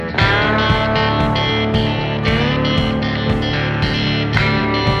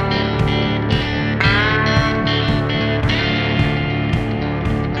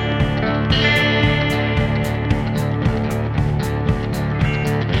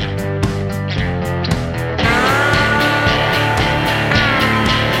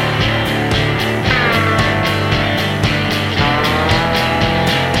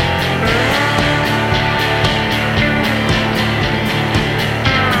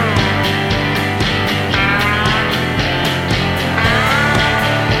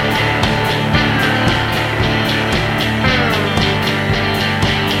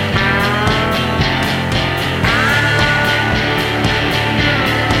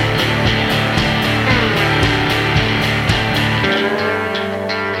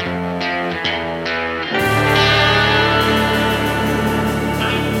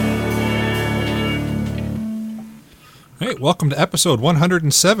welcome to episode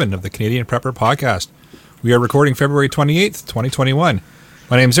 107 of the Canadian Prepper Podcast. We are recording February 28th, 2021.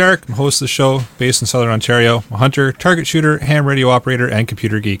 My name is Eric. I'm host of the show, based in Southern Ontario. I'm a hunter, target shooter, ham radio operator, and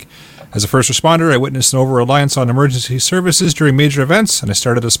computer geek. As a first responder, I witnessed an over-reliance on emergency services during major events, and I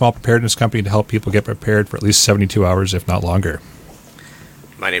started a small preparedness company to help people get prepared for at least 72 hours, if not longer.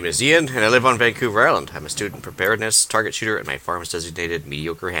 My name is Ian, and I live on Vancouver Island. I'm a student preparedness, target shooter, and my farm is designated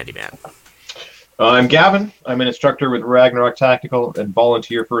mediocre handyman. I'm Gavin. I'm an instructor with Ragnarok Tactical and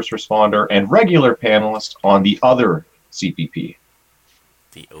volunteer first responder and regular panelist on the other CPP.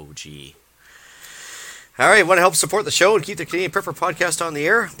 The OG. Alright, want to help support the show and keep the Canadian Prepper Podcast on the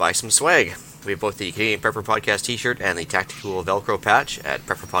air? Buy some swag. We have both the Canadian Prepper Podcast t-shirt and the tactical Velcro patch at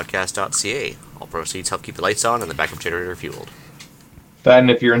prepperpodcast.ca. All proceeds help keep the lights on and the backup generator fueled. And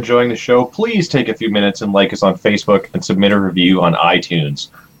if you're enjoying the show, please take a few minutes and like us on Facebook and submit a review on iTunes.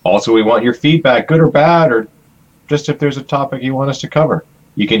 Also, we want your feedback, good or bad, or just if there's a topic you want us to cover.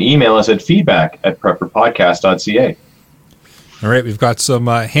 You can email us at feedback@prepperpodcast.ca. All right, we've got some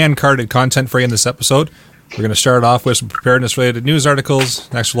hand-carded content for you in this episode. We're going to start off with some preparedness-related news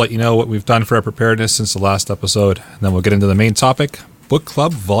articles. Next, we'll let you know what we've done for our preparedness since the last episode. And then we'll get into the main topic, Book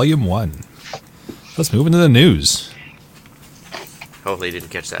Club Volume 1. Let's move into the news. Hopefully you didn't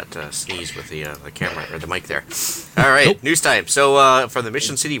catch that sneeze with the camera or the mic there. All right, nope. News time. So from the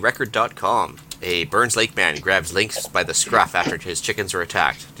MissionCityRecord.com, a Burns Lake man grabs lynx by the scruff after his chickens were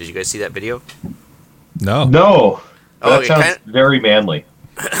attacked. Did you guys see that video? No. Oh, that sounds very manly.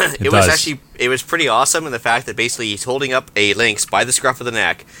 It was pretty awesome in the fact that basically he's holding up a lynx by the scruff of the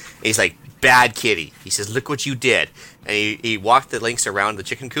neck. And he's like, "Bad kitty." He says, "Look what you did." And he walked the lynx around the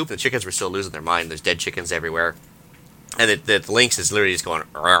chicken coop. And the chickens were still losing their mind. There's dead chickens everywhere. And the lynx is literally just going,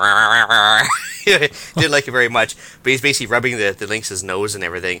 didn't like it very much, but he's basically rubbing the lynx's nose and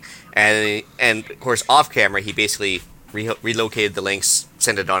everything. And of course, off camera, he basically relocated the lynx,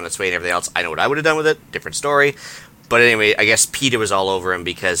 sent it on its way and everything else. I know what I would have done with it, different story. But anyway, I guess PETA was all over him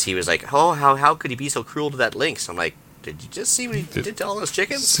because he was like, "Oh, how could he be so cruel to that lynx?" I'm like, "Did you just see what he did to all those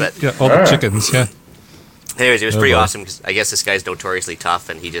chickens?" But, yeah, all the chickens, yeah. Anyways, it was pretty awesome because I guess this guy's notoriously tough,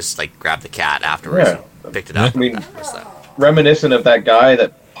 and he just like grabbed the cat afterwards and picked it up. I mean, reminiscent of that guy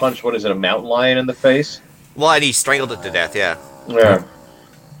that punched, a mountain lion in the face? Well, and he strangled it to death, yeah. Yeah.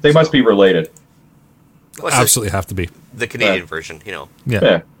 They must be related. Well, absolutely have to be. The Canadian version, you know.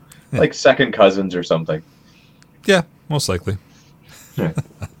 Yeah. Like second cousins or something. Yeah, most likely. Yeah.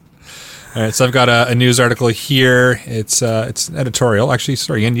 All right, so I've got a news article here. It's an editorial. Actually,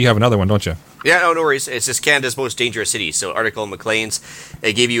 sorry, Ian, you have another one, don't you? Yeah, no worries. It's just Canada's most dangerous cities. So, article in Maclean's,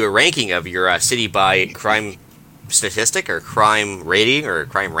 they gave you a ranking of your city by crime statistic or crime rating or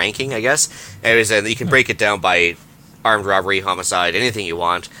crime ranking, I guess. And you can break it down by armed robbery, homicide, anything you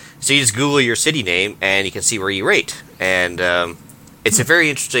want. So you just Google your city name and you can see where you rate. And it's a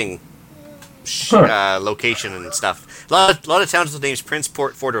very interesting location and stuff. A lot of towns with the names Prince,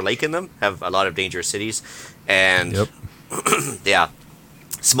 Port, Fort, or Lake in them have a lot of dangerous cities. And yeah,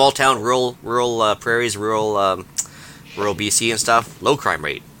 small town, rural prairies, rural BC and stuff, low crime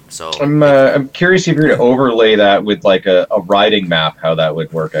rate. So I'm curious if you're to overlay that with like a riding map, how that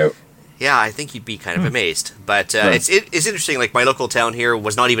would work out. Yeah, I think you'd be kind of amazed. But it's interesting. Like my local town here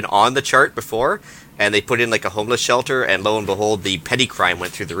was not even on the chart before, and they put in like a homeless shelter, and lo and behold, the petty crime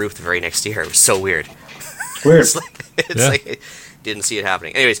went through the roof the very next year. It was so weird. Weird. it's like didn't see it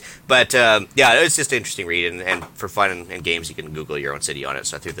happening. Anyways, but yeah, it's just an interesting read, and for fun and games, you can Google your own city on it.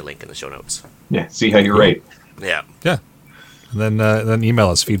 So I threw the link in the show notes. Yeah, see how you rate. Yeah. And then email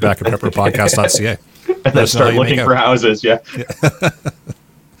us, feedback@prepperpodcast.ca. And then start looking for houses, yeah.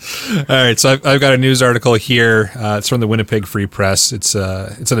 All right, so I've got a news article here. It's from the Winnipeg Free Press. It's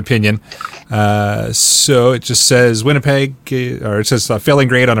an opinion. So it just says Winnipeg, or it says failing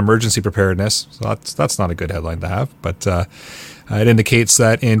grade on emergency preparedness. So that's not a good headline to have, but it indicates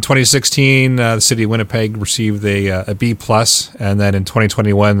that in 2016, the city of Winnipeg received a B+, and then in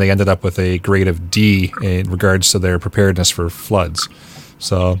 2021, they ended up with a grade of D in regards to their preparedness for floods.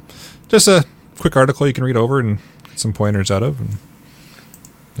 So just a quick article you can read over and get some pointers out of. And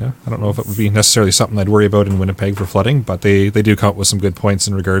yeah, I don't know if it would be necessarily something I'd worry about in Winnipeg for flooding, but they do come up with some good points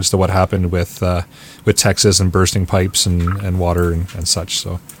in regards to what happened with Texas and bursting pipes and water and such.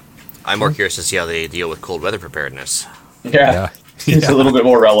 So I'm more curious to see how they deal with cold weather preparedness. Yeah. It's a little bit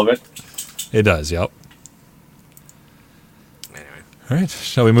more relevant. It does, yep. Anyway. All right,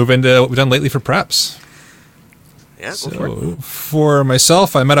 shall we move into what we've done lately for preps? Yeah, go for it. For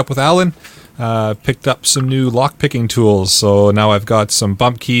myself, I met up with Alan, picked up some new lock-picking tools. So now I've got some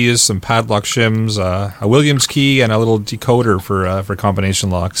bump keys, some padlock shims, a Williams key, and a little decoder for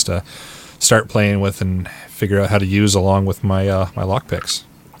combination locks to start playing with and figure out how to use along with my my lock picks.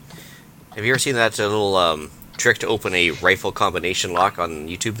 Have you ever seen that little trick to open a rifle combination lock on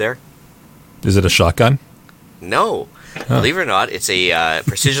YouTube there? Is it a shotgun? No. Believe it or not, it's a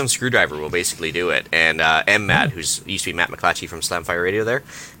precision screwdriver will basically do it. And Matt, who's used to be Matt McClatchy from Slamfire Radio there,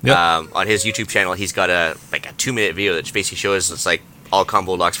 Yep. on his YouTube channel, he's got a 2-minute video that basically shows it's like all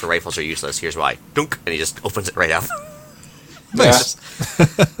combo locks for rifles are useless. Here's why. Dunk, and he just opens it right up. Nice.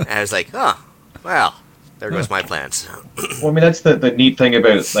 And I was like, oh, well, there goes my plans. Well, I mean, that's the neat thing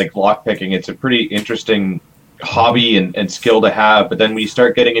about like lock picking. It's a pretty interesting hobby and skill to have, but then when you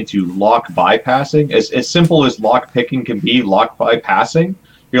start getting into lock bypassing, as simple as lock picking can be, lock bypassing,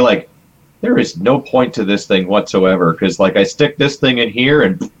 you're like, there is no point to this thing whatsoever, because like I stick this thing in here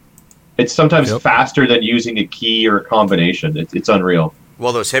and it's sometimes faster than using a key or a combination. It's unreal.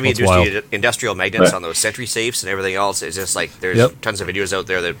 Well, those heavy That's industrial magnets on those sentry safes and everything else, it's just like there's tons of videos out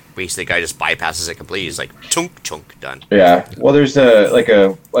there that basically the guy just bypasses it completely. He's like, chunk, chunk, done. Yeah. Well, there's a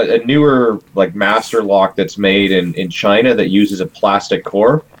newer like master lock that's made in China that uses a plastic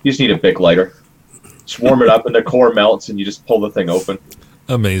core. You just need a Bic lighter. Just warm it up and the core melts and you just pull the thing open.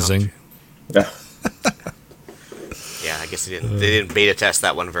 Amazing. Yeah. Yeah, I guess they didn't beta test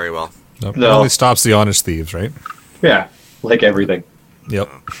that one very well. Nope. No. It only stops the honest thieves, right? Yeah. Like everything. Yep.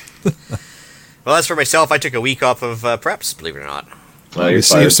 Well, as for myself, I took a week off of preps, believe it or not. You're We fired.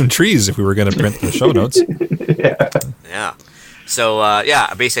 saved some trees if we were going to print the show notes. Yeah. So,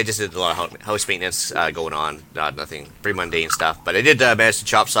 basically I just did a lot of house maintenance going on. Nothing pretty mundane stuff. But I did manage to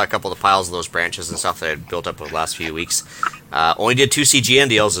chop saw a couple of the piles of those branches and stuff that I had built up over the last few weeks. Only did 2 CGN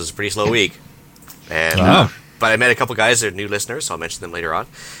deals. It was a pretty slow week. And Wow. But I met a couple guys that are new listeners, so I'll mention them later on.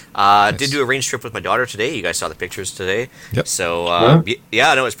 Did do a range trip with my daughter today. You guys saw the pictures today. Yep. So, no,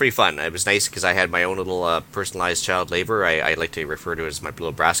 it was pretty fun. It was nice because I had my own little personalized child labor. I like to refer to as my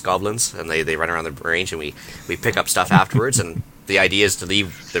little brass goblins, and they run around the range, and we pick up stuff afterwards. And the idea is to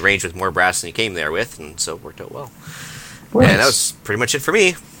leave the range with more brass than you came there with, and so it worked out well. And that was pretty much it for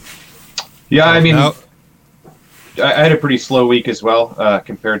me. Yeah, I mean, Now- I had a pretty slow week as well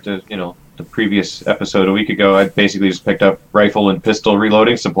compared to, the previous episode a week ago. I basically just picked up rifle and pistol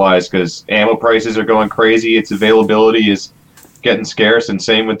reloading supplies because ammo prices are going crazy. Its availability is getting scarce, and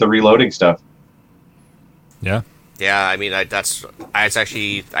same with the reloading stuff. Yeah. Yeah, I mean, I thought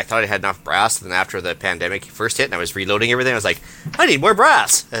I had enough brass, and then after the pandemic first hit and I was reloading everything, I was like, I need more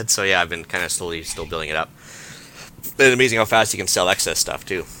brass. And so, yeah, I've been kind of slowly still building it up. But it's amazing how fast you can sell excess stuff,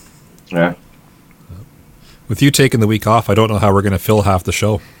 too. Yeah. With you taking the week off, I don't know how we're going to fill half the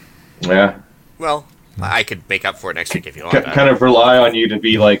show. Yeah. Well, I could make up for it next week if you want. Kind of rely on you to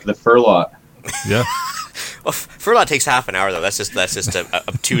be like the furlot. Yeah. Well, furlot takes half an hour, though. That's just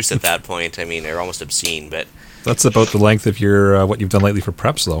obtuse at that point. I mean, they're almost obscene, but... That's about the length of your what you've done lately for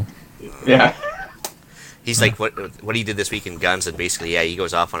preps, though. Yeah. He's like, what he did this week in guns, and basically, yeah, he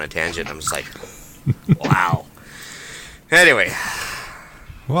goes off on a tangent. I'm just like, wow. Anyway,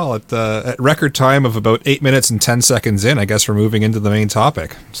 Well, at record time of about 8 minutes and 10 seconds in, I guess we're moving into the main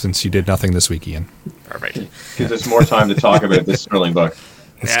topic, since you did nothing this week, Ian. perfect. Gives us more time to talk about this Sterling book.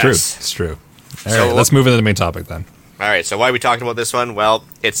 It's Yes. true. It's true. All So- right, let's move into the main topic then. All right, so why are we talking about this one? Well,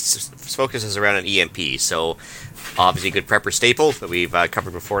 its focus is around an EMP, so obviously a good prepper staple that we've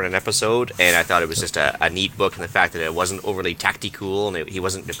covered before in an episode, and I thought it was just a neat book in the fact that it wasn't overly tactical, and he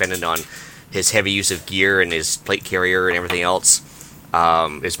wasn't dependent on his heavy use of gear and his plate carrier and everything else.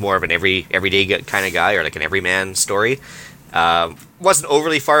 It's more of an everyday kind of guy, or like an everyman story. Wasn't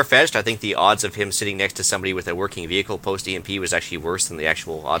overly far-fetched. I think the odds of him sitting next to somebody with a working vehicle post-EMP was actually worse than the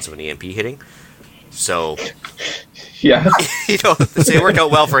actual odds of an EMP hitting. So... Yeah. so it worked out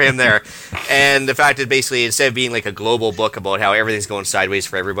well for him there. And the fact that basically, instead of being like a global book about how everything's going sideways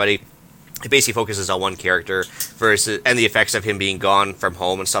for everybody, it basically focuses on one character and the effects of him being gone from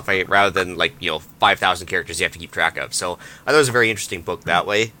home and stuff like that, rather than 5,000 characters you have to keep track of. So I thought it was a very interesting book that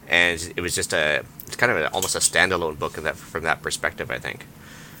way, and it was just it's kind of almost a standalone book from that perspective, I think.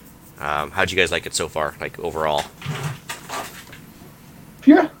 How'd you guys like it so far, like overall?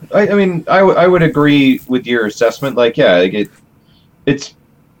 Yeah, I mean, I would agree with your assessment. Like, yeah, it's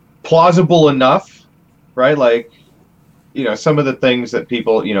plausible enough, right? Like, some of the things that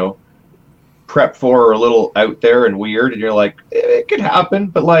people, prep for are a little out there and weird, and you're like, it could happen,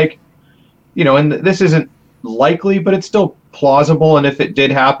 but and this isn't likely, but it's still plausible. And if it did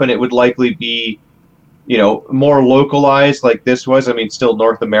happen, it would likely be, more localized like this was. I mean, still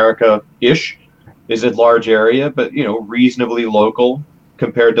North America-ish is a large area, but, reasonably local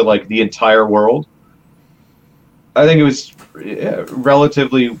compared to the entire world. I think it was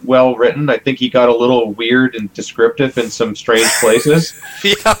relatively well written. I think he got a little weird and descriptive in some strange places.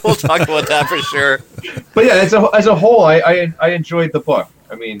 Yeah, we'll talk about that for sure. But yeah, as a whole, I enjoyed the book.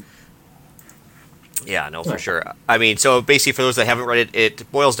 I mean, Yeah, no, for sure. I mean, so basically, for those that haven't read it,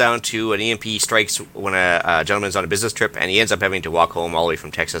 it boils down to an EMP strikes when a gentleman's on a business trip, and he ends up having to walk home all the way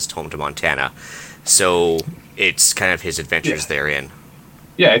from Texas home to Montana. So it's kind of his adventures therein.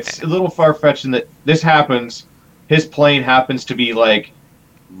 yeah, it's a little far fetched in that this happens. His plane happens to be like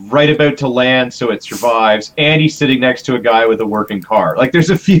right about to land, so it survives, and he's sitting next to a guy with a working car. Like, there's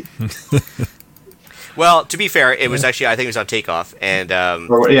a few. Well, to be fair, it was actually, I think it was on takeoff, and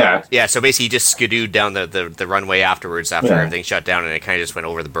Yeah, so basically he just skidooed down the runway afterwards after Yeah. everything shut down, and it kind of just went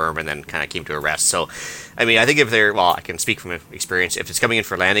over the berm and then kind of came to a rest. So, I mean, I think if they're, well, I can speak from experience, if it's coming in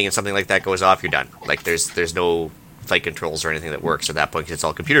for landing and something like that goes off, you're done. Like, there's no flight controls or anything that works at that point because it's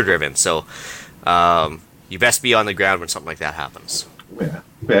all computer driven. So, you best be on the ground when something like that happens. yeah.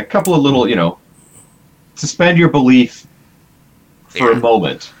 A couple of little, suspend your belief for Yeah. a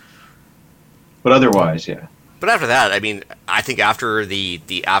moment. But otherwise, yeah. But after that, I mean, I think after the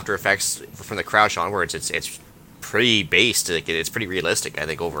after effects from the crash onwards, it's pretty based. Like, it's pretty realistic, I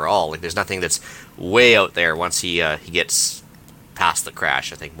think, overall. Like, there's nothing that's way out there once he gets past the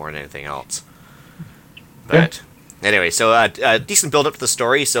crash. I think more than anything else. But anyway, so a decent build up to the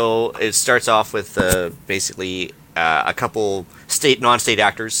story. So it starts off with basically a couple non-state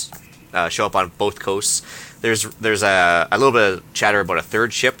actors show up on both coasts. There's a little bit of chatter about a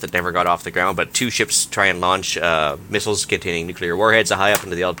third ship that never got off the ground, but two ships try and launch missiles containing nuclear warheads high up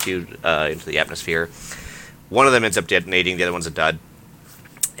into the altitude, into the atmosphere. One of them ends up detonating, the other one's a dud.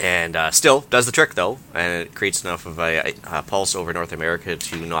 And still does the trick, though, and it creates enough of a pulse over North America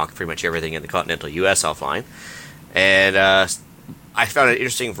to knock pretty much everything in the continental U.S. offline. And I found it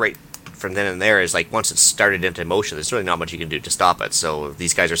interesting right from then and there is, like, once it's started into motion, there's really not much you can do to stop it. So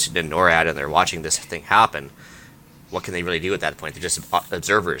these guys are sitting in NORAD and they're watching this thing happen. What can they really do at that point? They're just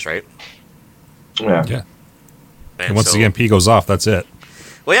observers, right? Yeah. Yeah. And once the EMP goes off, that's it.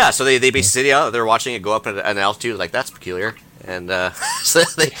 Well, yeah, so they basically, they're watching it go up at an altitude, like, that's peculiar. And so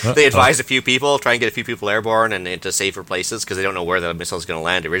they advise a few people, try and get a few people airborne and into safer places because they don't know where the missile is going to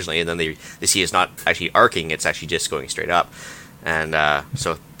land originally. And then they see it's not actually arcing, it's actually just going straight up. And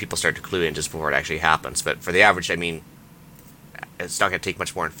so people start to clue in just before it actually happens. But for the average, I mean, it's not going to take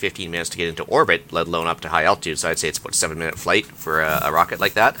much more than 15 minutes to get into orbit, let alone up to high altitude. So I'd say it's about a 7-minute flight for a rocket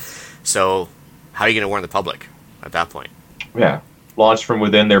like that. So how are you going to warn the public at that point? Yeah. Launched from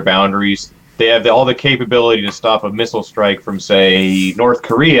within their boundaries. They have all the capability to stop a missile strike from, say, North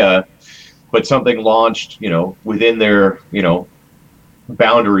Korea, but something launched, within their,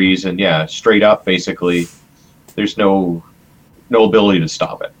 boundaries and, yeah, straight up, basically, there's no ability to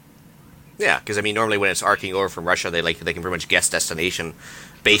stop it. Yeah, because I mean, normally when it's arcing over from Russia, they can pretty much guess destination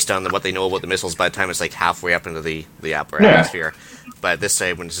based on what they know about the missiles by the time it's like halfway up into the atmosphere. But this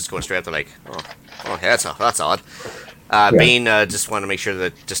time, when it's just going straight up, they're like, oh, yeah, that's odd. Bane just wanted to make sure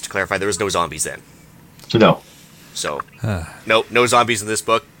that, just to clarify, there was no zombies then. No. So, no zombies in this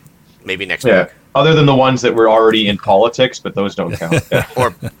book. Maybe next Yeah. book. Other than the ones that were already in politics, but those don't count. Yeah.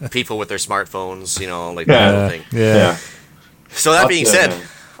 Or people with their smartphones, like that whole thing. Yeah. So that being said, Yeah.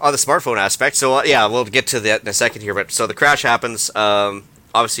 on the smartphone aspect, so we'll get to that in a second here. But so the crash happens.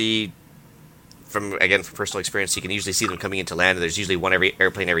 Obviously, from personal experience, you can usually see them coming into land. There's usually one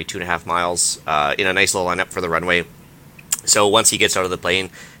airplane every 2.5 miles in a nice little lineup for the runway. So once he gets out of the plane,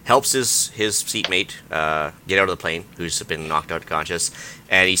 helps his seatmate get out of the plane, who's been knocked out conscious,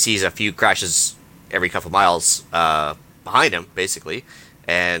 and he sees a few crashes every couple miles behind him, basically,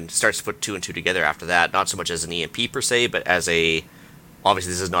 and starts to put two and two together after that. Not so much as an EMP per se, but as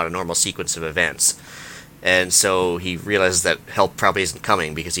obviously this is not a normal sequence of events. And so he realizes that help probably isn't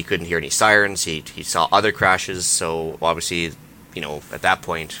coming because he couldn't hear any sirens. He saw other crashes, so obviously, at that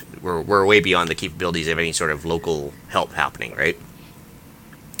point, we're way beyond the capabilities of any sort of local help happening, right?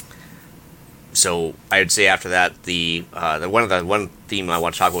 So I would say after that, the one theme I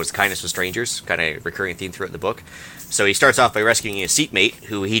want to talk about is kindness with strangers, kind of recurring theme throughout the book. So he starts off by rescuing a seatmate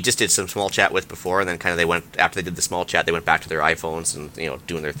who he just did some small chat with before, and then kind of after they did the small chat, they went back to their iPhones and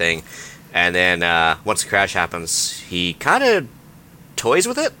doing their thing. And then once the crash happens, he kind of toys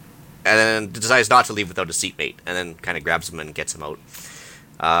with it, and then decides not to leave without a seatmate, and then kind of grabs him and gets him out.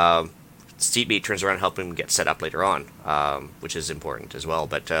 Seatmate turns around and helps him get set up later on, which is important as well.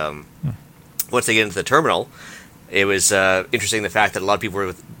 But once they get into the terminal, it was interesting the fact that a lot of people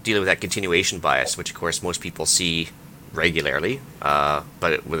were dealing with that continuation bias, which of course most people see regularly.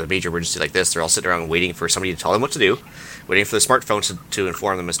 But with a major emergency like this, they're all sitting around waiting for somebody to tell them what to do, waiting for the smartphones to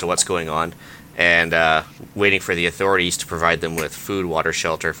inform them as to what's going on, and waiting for the authorities to provide them with food, water,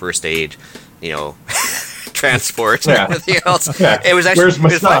 shelter, first aid, transport, and everything else. Yeah. It was actually, where's my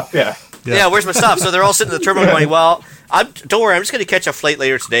stuff? Yeah. Yeah, where's my stuff? So they're all sitting in the terminal going, well, don't worry, I'm just going to catch a flight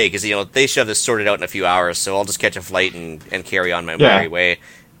later today because, they should have this sorted out in a few hours, so I'll just catch a flight and carry on my merry way.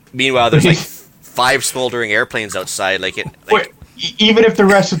 Meanwhile, there's like 5 smoldering airplanes outside. Wait, even if the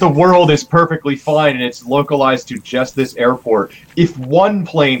rest of the world is perfectly fine and it's localized to just this airport, if one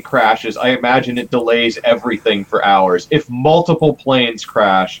plane crashes, I imagine it delays everything for hours. If multiple planes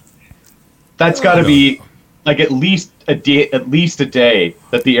crash, that's got to be like at least a day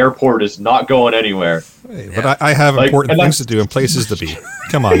that the airport is not going anywhere. Hey, but I have important things to do and places to be.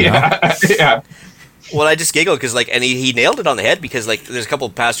 Come on now. Yeah. Well, I just giggled because and he nailed it on the head because there's a couple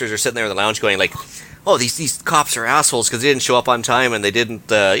of passengers who are sitting there in the lounge going oh, these cops are assholes because they didn't show up on time and they didn't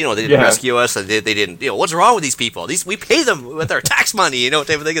they didn't rescue us and they didn't what's wrong with these people? We pay them with our tax money, type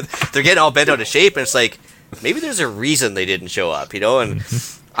of thing. They're getting all bent out of shape and it's like maybe there's a reason they didn't show up, and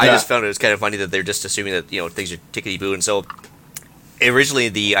I just found it was kind of funny that they're just assuming that things are tickety boo. And so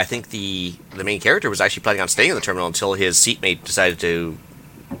originally I think the main character was actually planning on staying in the terminal until his seatmate decided to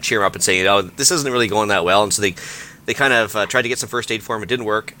cheer him up and say, this isn't really going that well. And so they kind of tried to get some first aid for him. It didn't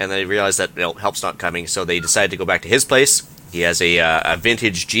work, and they realized that help's not coming. So they decided to go back to his place. He has a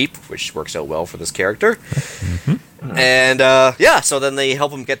vintage Jeep, which works out well for this character. And so then they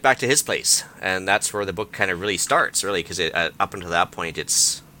help him get back to his place, and that's where the book kind of really starts, really, because up until that point, I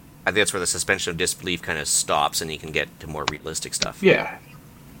think that's where the suspension of disbelief kind of stops, and you can get to more realistic stuff. Yeah.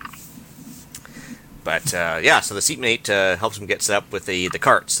 But so the seatmate helps him get set up with the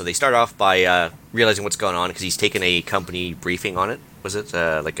cart. So they start off by realizing what's going on because he's taken a company briefing on it. Was it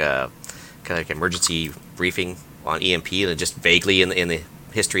like a kind of like emergency briefing on EMP, and just vaguely in the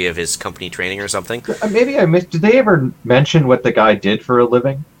history of his company training or something? Maybe I missed. Did they ever mention what the guy did for a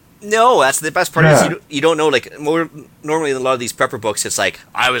living? No, that's the best part. Is you don't know. Normally in a lot of these prepper books, it's like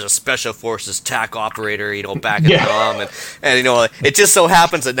I was a special forces TAC operator, back in Vietnam, and it just so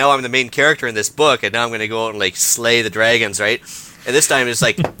happens that now I'm the main character in this book, and now I'm going to go out and slay the dragons, right? And this time it's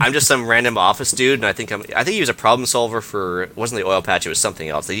like I'm just some random office dude, and I think he was a problem solver for. It wasn't the oil patch; it was something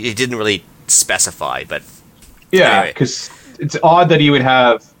else. He didn't really specify, but because it's odd that he would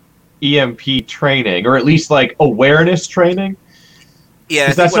have EMP training, or at least awareness training. Yeah,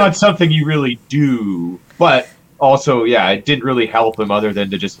 because that's not something you really do. But also, it didn't really help him other than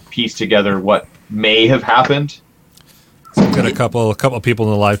to just piece together what may have happened. So I've got a couple people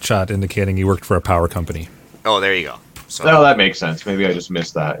in the live chat indicating he worked for a power company. Oh, there you go. So, that makes sense. Maybe I just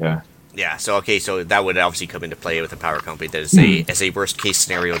missed that. Yeah. Yeah. So so that would obviously come into play with a power company. That is as a worst case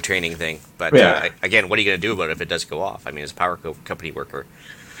scenario training thing. But again, what are you going to do about it if it does go off? I mean, as a power company worker,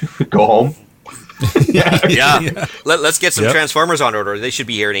 go home. Yeah. Let's get some Transformers on order. They should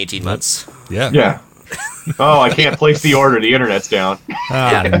be here in 18 months. Yeah. Oh, I can't place the order. The internet's down.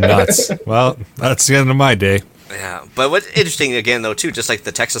 Nuts. Well, that's the end of my day. Yeah, but what's interesting again though too, just like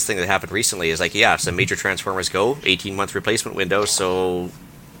the Texas thing that happened recently, is some major Transformers go 18-month replacement window. So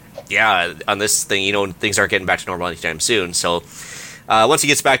on this thing, things aren't getting back to normal anytime soon. So once he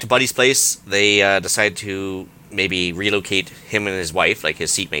gets back to Buddy's place, they decide to maybe relocate him and his wife, like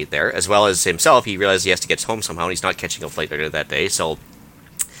his seatmate there, as well as himself. He realizes he has to get home somehow, and he's not catching a flight later that day. So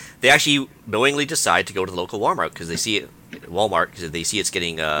they actually knowingly decide to go to the local Walmart because they see it's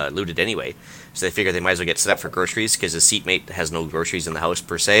getting looted anyway. So they figure they might as well get set up for groceries because his seatmate has no groceries in the house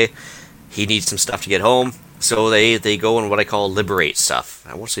per se. He needs some stuff to get home. So they go and what I call liberate stuff.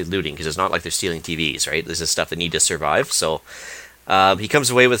 I won't say looting because it's not like they're stealing TVs, right? This is stuff they need to survive. So he comes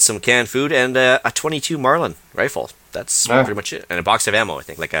away with some canned food and a .22 Marlin rifle. That's pretty much it. And a box of ammo, I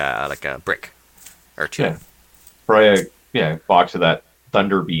think, like a brick or two. Yeah. Probably a box of that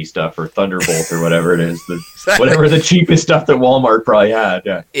Thunder Bee stuff or Thunderbolt or whatever it is. Whatever the cheapest stuff that Walmart probably had.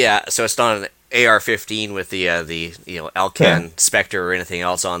 Yeah. Yeah. So it's not an AR-15 with the Alcan Spectre or anything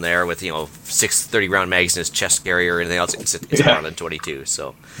else on there with 630 round mags in his chest carrier or anything else. It's a Marlin 22.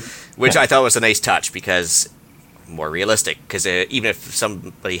 So, which I thought was a nice touch because more realistic. Because even if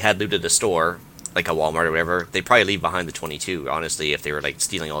somebody had looted a store like a Walmart or whatever, they'd probably leave behind the 22. Honestly, if they were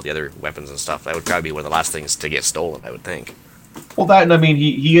stealing all the other weapons and stuff, that would probably be one of the last things to get stolen. I would think. Well, that and I mean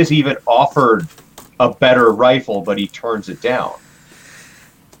he has even offered a better rifle, but he turns it down.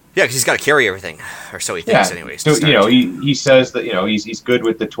 Yeah, because he's got to carry everything, or so he thinks, anyways. So he says that he's good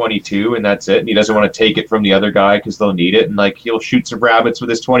with the 22 and that's it, and he doesn't want to take it from the other guy because they'll need it, and he'll shoot some rabbits with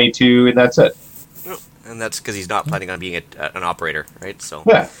his 22 and that's it. And that's because he's not planning on being an operator, right? So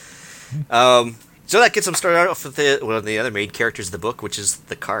yeah. So that gets them started off with one of the other main characters of the book, which is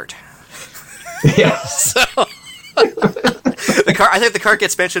the cart. Yeah. So the cart. I think the cart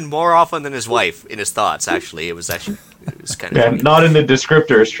gets mentioned more often than his wife in his thoughts. Actually, it was kind of Yeah, not in the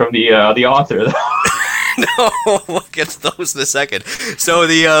descriptors from the author. no, we'll get to those in a second. So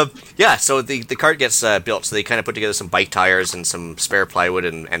the cart gets built. So they kind of put together some bike tires and some spare plywood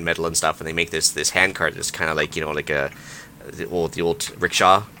and metal and stuff, and they make this hand cart that's kind of like like the old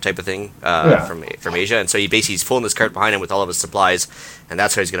rickshaw type of thing from Asia. And so he's pulling this cart behind him with all of his supplies, and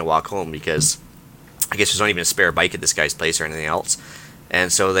that's how he's going to walk home because I guess there's not even a spare bike at this guy's place or anything else.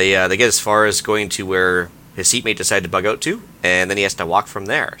 And so they get as far as going to where his seatmate decided to bug out to, and then he has to walk from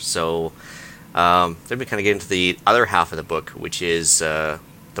there. So then we kind of get into the other half of the book, which is the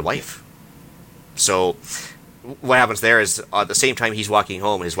wife. So what happens there is at the same time he's walking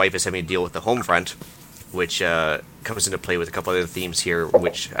home, his wife is having to deal with the home front, which comes into play with a couple other themes here,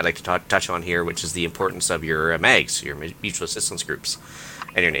 which I'd like to touch on here, which is the importance of your MAGs, your mutual assistance groups,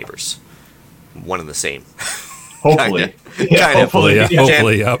 and your neighbors. One and the same. Hopefully. Hopefully,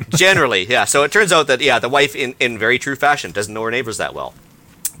 yep. Generally, yeah. So it turns out that, the wife, in very true fashion, doesn't know her neighbors that well.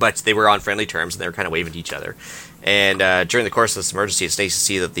 But they were on friendly terms, and they were kind of waving to each other. And during the course of this emergency, it's nice to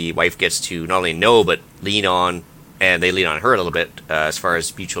see that the wife gets to not only know, but lean on, and they lean on her a little bit as far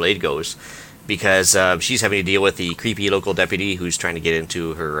as mutual aid goes, because she's having to deal with the creepy local deputy who's trying to get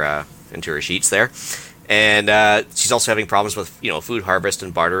into her sheets there. And she's also having problems with, food harvest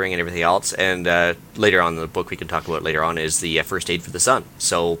and bartering and everything else. And later on in the book, we can talk about later on, is the first aid for the son.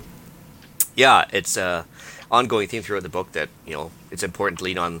 So, yeah, it's an ongoing theme throughout the book that, it's important to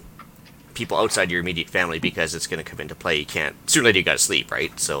lean on people outside your immediate family because it's going to come into play. You can't, sooner or later you got to sleep,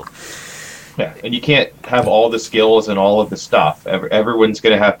 right? So, yeah, and you can't have all the skills and all of the stuff. Everyone's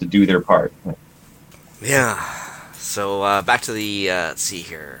going to have to do their part. Yeah. So back to the, let's see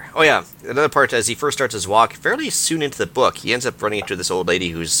here. Oh yeah, another part, as he first starts his walk, fairly soon into the book, he ends up running into this old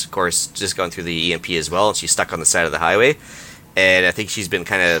lady who's, of course, just gone through the EMP as well, and she's stuck on the side of the highway. And I think she's been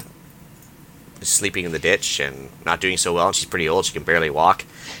kind of sleeping in the ditch and not doing so well, and she's pretty old, she can barely walk.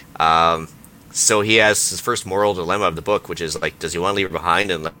 So he has his first moral dilemma of the book, which is, like, does he want to leave her behind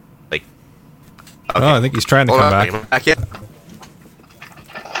and, like... Okay. Oh, I think he's trying to come back. Back yet?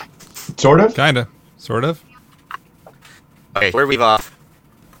 Sort of? Kinda. Sort of. Okay, where we leave off?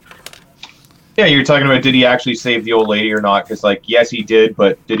 Yeah, you're talking about did he actually save the old lady or not? Because, like, yes, he did,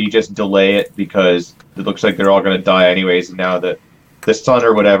 but did he just delay it because it looks like they're all going to die anyways, and now that the son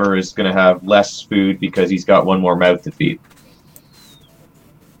or whatever is going to have less food because he's got one more mouth to feed.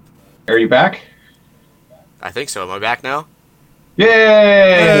 Are you back? I think so. Am I back now? Yay!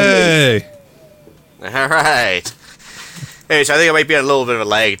 Hey! All right. Hey, so I think I might be on a little bit of a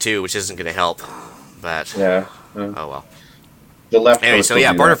lag, too, which isn't going to help. But, Yeah. oh well. The left. Anyway, coast so will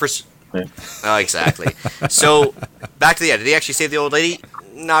yeah, do barter that. for... Yeah. Oh, exactly. So, back to did he actually save the old lady?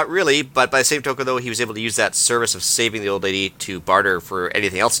 Not really, but by the same token, though, he was able to use that service of saving the old lady to barter for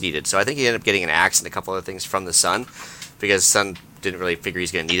anything else he needed. So I think he ended up getting an axe and a couple other things from the son, because the son didn't really figure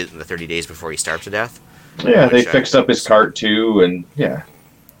he's going to need it in the 30 days before he starved to death. Yeah, they Which, fixed up his cart too, and yeah.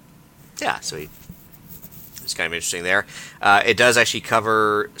 Yeah, so it's kind of interesting there. It does actually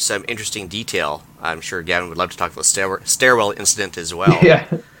cover some interesting detail. I'm sure Gavin would love to talk about the stairwell incident as well. Yeah.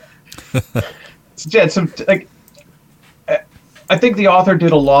 Yeah, some like. I think the author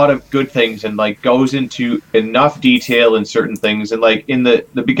did a lot of good things and like goes into enough detail in certain things, and like in the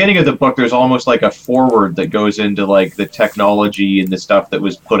beginning of the book there's almost like a foreword that goes into like the technology and the stuff that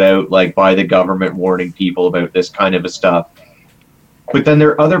was put out like by the government warning people about this kind of a stuff. But then there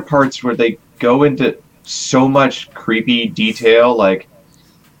are other parts where they go into so much creepy detail, like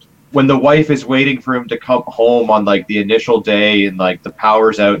when the wife is waiting for him to come home on like the initial day and like the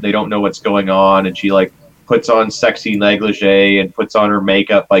power's out, they don't know what's going on, and she like puts on sexy negligee and puts on her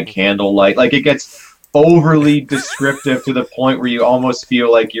makeup by candlelight. Like it gets overly descriptive to the point where you almost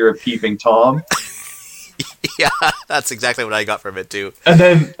feel like you're a peeping Tom. Yeah, that's exactly what I got from it too. And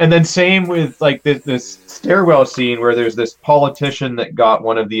then same with like this stairwell scene where there's this politician that got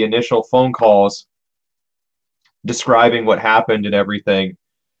one of the initial phone calls describing what happened and everything.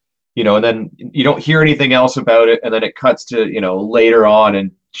 You know, and then you don't hear anything else about it, and then it cuts to, you know, later on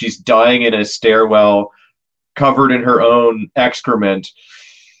and she's dying in a stairwell covered in her own excrement,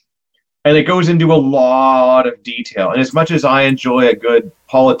 and it goes into a lot of detail. And as much as I enjoy a good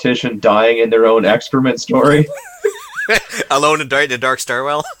politician dying in their own excrement story, Alone in the dark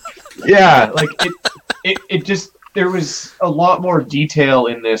stairwell. yeah, like it just, there was a lot more detail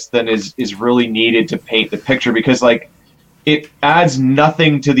in this than is really needed to paint the picture, because like it adds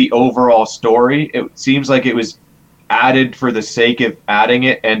nothing to the overall story. It seems like it was added for the sake of adding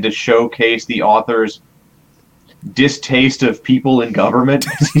it and to showcase the author's distaste of people in government.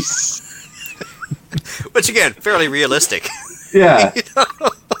 Which again, fairly realistic. Yeah.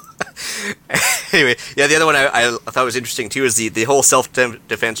 Anyway, yeah, the other one I thought was interesting too is the whole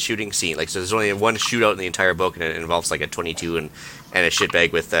self-defense shooting scene. Like, so there's only one shootout in the entire book, and it involves like a 22 and a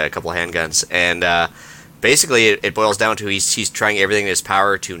shitbag with a couple of handguns. And basically, it boils down to he's trying everything in his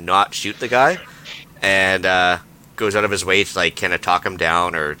power to not shoot the guy, and goes out of his way to like kind of talk him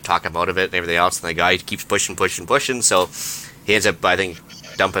down or talk him out of it and everything else. And the guy keeps pushing. So he ends up, I think,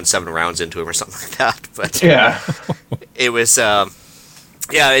 dumping 7 rounds into him or something like that. But Yeah. it was.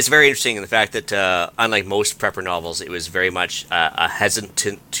 Yeah, it's very interesting in the fact that, unlike most prepper novels, it was very much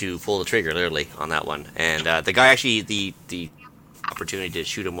hesitant to pull the trigger, literally, on that one. And the guy actually, the opportunity to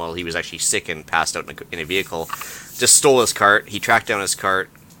shoot him while he was actually sick and passed out in a vehicle, just stole his cart. He tracked down his cart,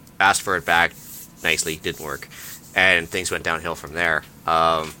 asked for it back nicely, didn't work, and things went downhill from there.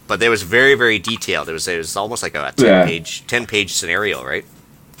 But it was very, very detailed. It was almost like a 10-page scenario, right?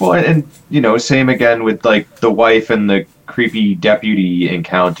 Well, and you know, same again with like the wife and the creepy deputy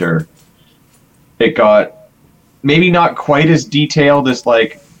encounter. It got maybe not quite as detailed as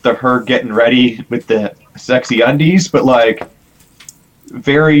like her getting ready with the sexy undies, but like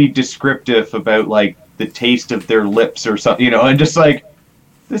very descriptive about like the taste of their lips or something, you know, and just like,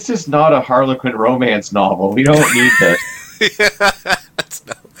 this is not a Harlequin romance novel. We don't need this.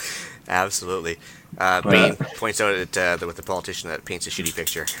 No, absolutely. Bane points out with the politician that paints a shitty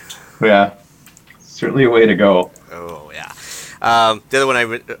picture. Yeah, certainly a way to go. Oh yeah. The other one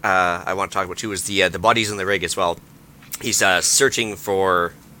I want to talk about too is the bodies in the rig as well. He's searching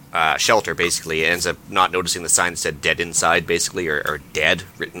for shelter, basically. Ends up not noticing the sign that said "dead inside," basically, or "dead"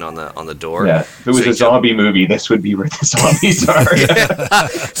 written on the door. Yeah, if it was a zombie movie, this would be where the zombies are. Yeah.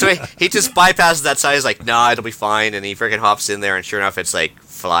 So he just bypasses that sign. He's like, "Nah, it'll be fine," and he freaking hops in there, and sure enough, it's like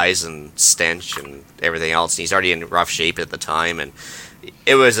flies and stench and everything else. And he's already in rough shape at the time, and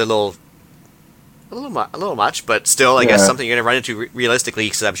it was a little much, but still, I guess something you're gonna run into realistically,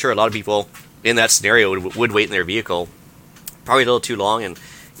 because I'm sure a lot of people in that scenario would wait in their vehicle probably a little too long and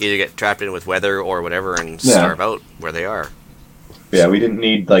either get trapped in with weather or whatever and starve out where they are. Yeah, we didn't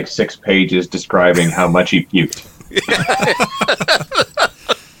need like 6 pages describing how much he puked.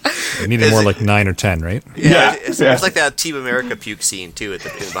 We needed more like 9 or 10, right? Yeah, it's like that Team America puke scene too at the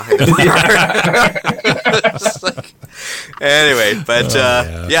behind the bar. Like, anyway, but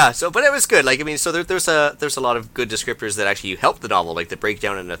but it was good. Like, I mean, so there's a lot of good descriptors that actually help the novel, like the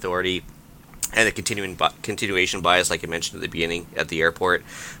breakdown in authority and the continuation bias, like I mentioned at the beginning at the airport,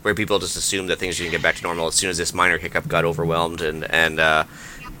 where people just assume that things are going to get back to normal as soon as this minor hiccup got overwhelmed, and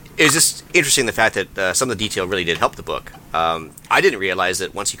it was just interesting the fact that some of the detail really did help the book. I didn't realize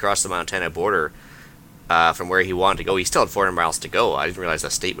that once he crossed the Montana border from where he wanted to go, he still had 400 miles to go. I didn't realize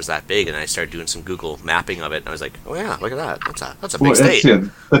that state was that big, and I started doing some Google mapping of it, and I was like, oh yeah, look at that. That's a big state.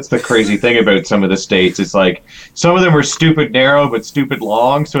 That's the crazy thing about some of the states. It's like, some of them are stupid narrow, but stupid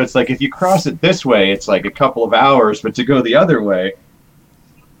long, so it's like, if you cross it this way, it's like a couple of hours, but to go the other way,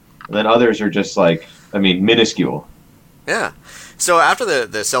 then others are just like, I mean, minuscule. Yeah. So after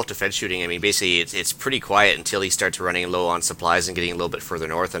the self-defense shooting, I mean, basically it's pretty quiet until he starts running low on supplies and getting a little bit further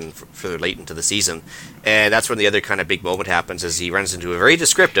north and further late into the season. And that's when the other kind of big moment happens, is he runs into a very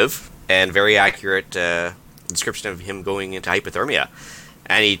descriptive and very accurate description of him going into hypothermia.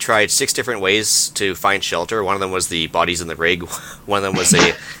 And he tried 6 different ways to find shelter. One of them was the bodies in the rig. One of them was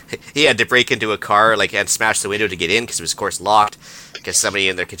he had to break into a car, like, and smash the window to get in because it was, of course, locked, because somebody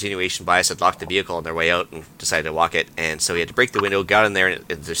in their continuation bias had locked the vehicle on their way out and decided to walk it. And so he had to break the window, got in there, and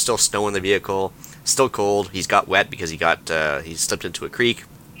there's still snow in the vehicle, still cold. He's got wet because he slipped into a creek,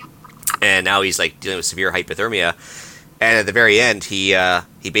 and now he's like dealing with severe hypothermia. And at the very end, he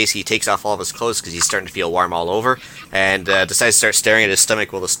basically takes off all of his clothes because he's starting to feel warm all over, and decides to start staring at his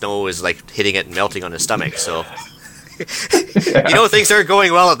stomach while the snow is like hitting it and melting on his stomach. So you know, things aren't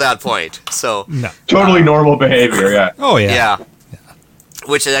going well at that point. So Totally normal behavior. Yeah. Oh yeah.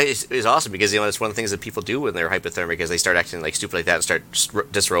 Which is awesome, because, you know, it's one of the things that people do when they're hypothermic, is they start acting like stupid like that and start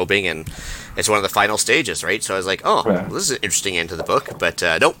disrobing, and it's one of the final stages, right? So I was like, well, this is an interesting end to the book, but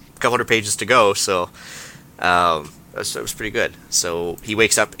nope, a couple hundred pages to go, so it was pretty good. So he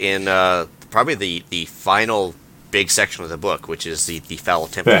wakes up in probably the final big section of the book, which is the Foul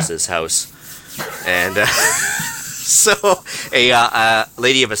Temptress's house, and so a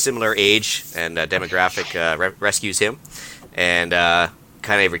lady of a similar age and demographic rescues him, and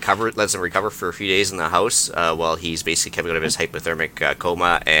kind of lets him recover for a few days in the house while he's basically coming out of his hypothermic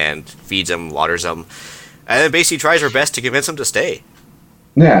coma, and feeds him, waters him, and then basically tries her best to convince him to stay.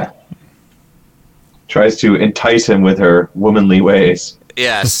 Yeah. Tries to entice him with her womanly ways.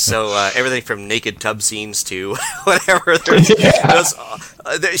 Yeah, so everything from naked tub scenes to whatever.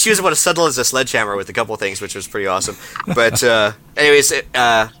 She was about as subtle as a sledgehammer with a couple of things, which was pretty awesome. But anyways,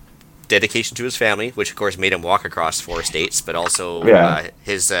 dedication to his family, which of course made him walk across 4 states, but also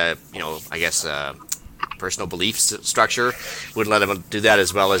his, I guess, personal belief structure wouldn't let him do that,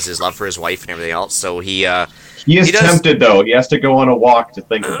 as well as his love for his wife and everything else. So he is tempted, though. He has to go on a walk to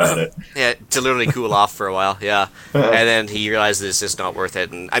think about it. Yeah, to literally cool off for a while, yeah. And then he realizes this is not worth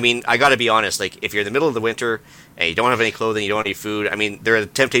it. And, I mean, I gotta be honest, like, if you're in the middle of the winter and you don't have any clothing, you don't have any food, I mean, the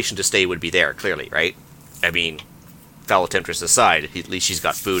temptation to stay would be there, clearly, right? I mean, fellow temptress aside, at least she's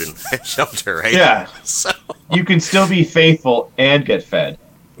got food and shelter, right? Yeah. So you can still be faithful and get fed.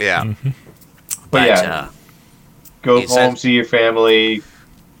 Yeah. Mm-hmm. But yeah, go home, see your family.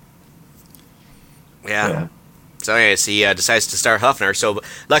 Yeah. So anyways, he decides to start huffing her. So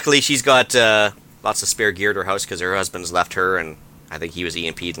luckily she's got lots of spare gear at her house because her husband's left her, and I think he was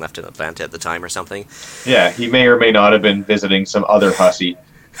EMP'd and left in Atlanta at the time or something. Yeah, he may or may not have been visiting some other hussy.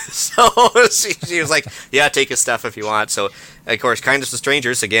 So she was like, "Yeah, take his stuff if you want." So, of course, kindness to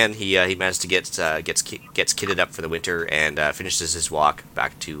strangers. Again, he managed to gets kitted up for the winter and finishes his walk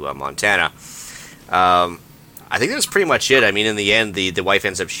back to Montana. I think that's pretty much it. I mean, in the end, the wife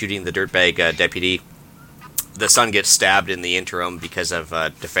ends up shooting the dirtbag deputy. The son gets stabbed in the interim because of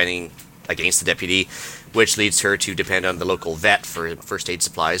defending against the deputy, which leads her to depend on the local vet for first aid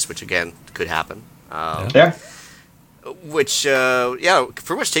supplies, which again could happen. Which,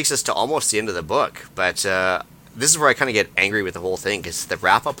 pretty much takes us to almost the end of the book. But this is where I kind of get angry with the whole thing, because the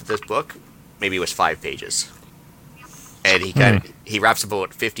wrap-up of this book maybe was 5 pages. And he wraps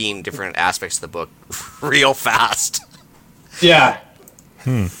about 15 different aspects of the book real fast. Yeah.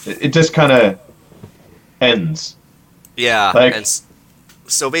 It just kind of ends. Yeah. And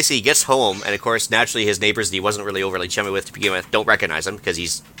so basically he gets home, and of course, naturally, his neighbors that he wasn't really overly chummy with to begin with don't recognize him, because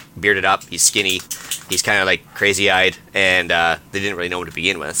he's bearded up, he's skinny, he's kind of like crazy-eyed, and they didn't really know him to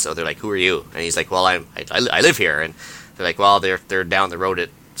begin with. So they're like, "Who are you?" And he's like, "Well, I live here." And they're like, "Well, they're down the road at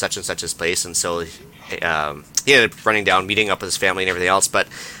such and such's place." And so he ended up running down, meeting up with his family and everything else. But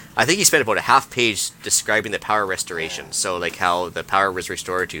I think he spent about a half page describing the power restoration. So like how the power was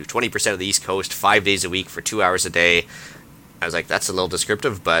restored to 20% of the East Coast, 5 days a week for 2 hours a day. I was like, that's a little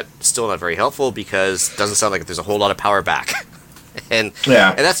descriptive, but still not very helpful, because it doesn't sound like there's a whole lot of power back. and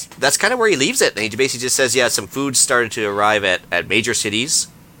that's kind of where he leaves it. And he basically just says, some food started to arrive at major cities,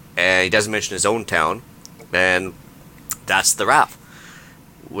 and he doesn't mention his own town, and that's the wrap.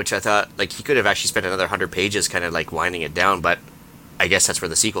 Which I thought, like, he could have actually spent another 100 pages kind of like winding it down, but I guess that's where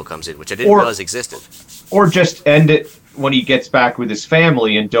the sequel comes in, which I didn't realize existed. Or just end it when he gets back with his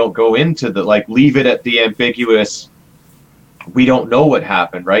family and don't go into the, like, leave it at the ambiguous, we don't know what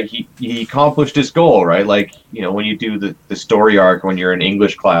happened, right? He accomplished his goal, right? Like, when you do the story arc when you're in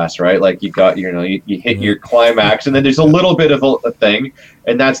English class, right? Like, you got, you hit your climax, and then there's a little bit of a thing,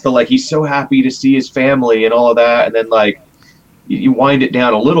 and that's the, like, he's so happy to see his family and all of that, and then, like, you wind it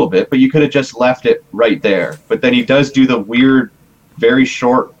down a little bit, but you could have just left it right there. But then he does do the weird, very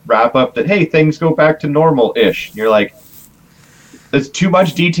short wrap up that, hey, things go back to normal-ish. You're like, there's too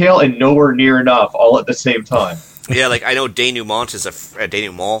much detail and nowhere near enough all at the same time. Yeah, like, I know denouement is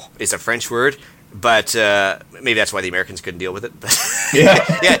a French word, but maybe that's why the Americans couldn't deal with it. But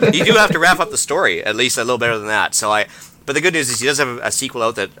yeah, you do have to wrap up the story, at least a little better than that. But the good news is he does have a sequel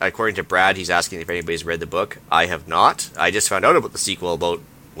out that, according to Brad, he's asking if anybody's read the book. I have not. I just found out about the sequel about,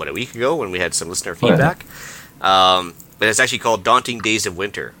 a week ago when we had some listener feedback. But it's actually called Daunting Days of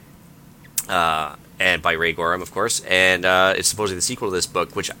Winter, and by Ray Gorham, of course. And it's supposedly the sequel to this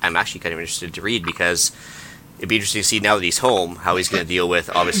book, which I'm actually kind of interested to read, because it'd be interesting to see, now that he's home, how he's going to deal with,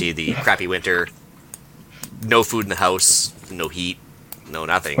 obviously, the crappy winter, no food in the house, no heat, no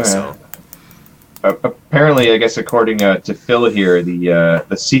nothing, so... Apparently, I guess according to Phil here,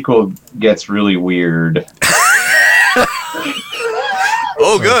 the sequel gets really weird.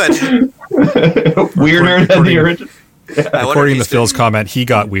 Oh, good. Weirder than the original. Yeah. According to Phil's comment, he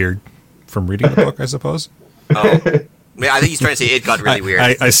got weird from reading the book, I suppose. Oh, I think he's trying to say it got really weird.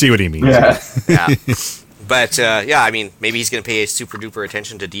 I see what he means. Yeah. But I mean, maybe he's going to pay super duper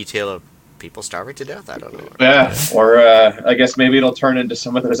attention to detail of people starving to death. I don't know. Yeah, or I guess maybe it'll turn into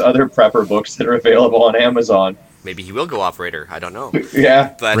some of those other prepper books that are available on Amazon. Maybe he will go operator. I don't know.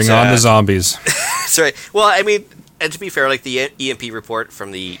 Yeah. But, bring on the zombies. Sorry. Well, I mean, and to be fair, like the EMP report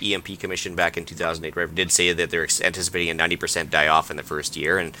from the EMP Commission back in 2008 did say that they're anticipating a 90% die-off in the first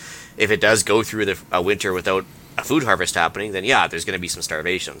year. And if it does go through a winter without a food harvest happening, then there's going to be some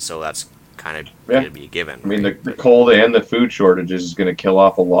starvation. So that's kind of going to be a given. I mean, the cold and the food shortages is going to kill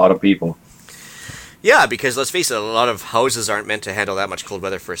off a lot of people. Yeah, because let's face it, a lot of houses aren't meant to handle that much cold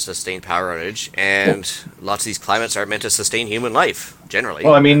weather for a sustained power outage, and lots of these climates aren't meant to sustain human life, generally.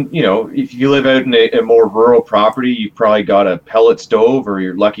 Well, I mean, if you live out in a more rural property, you've probably got a pellet stove, or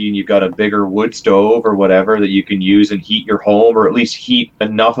you're lucky and you've got a bigger wood stove or whatever that you can use and heat your home, or at least heat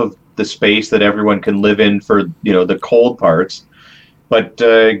enough of the space that everyone can live in for, the cold parts. But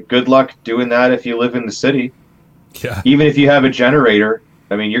good luck doing that if you live in the city. Yeah. Even if you have a generator,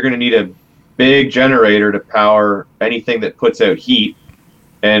 I mean, you're going to need a big generator to power anything that puts out heat,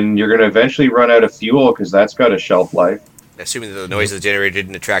 and you're going to eventually run out of fuel because that's got a shelf life. Assuming that the noise of the generator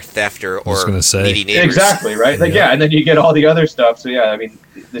didn't attract theft or say. needy neighbors. Exactly, right? And then you get all the other stuff. So yeah, I mean,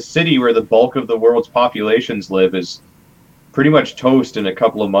 the city where the bulk of the world's populations live is pretty much toast in a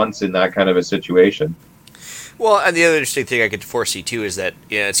couple of months in that kind of a situation. Well, and the other interesting thing I could foresee too is that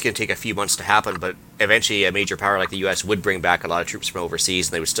it's going to take a few months to happen, but eventually a major power like the U.S. would bring back a lot of troops from overseas,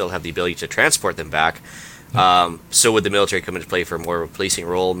 and they would still have the ability to transport them back. So would the military come into play for more of a policing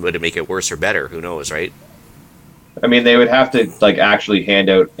role? Would it make it worse or better? Who knows, right? I mean, they would have to actually hand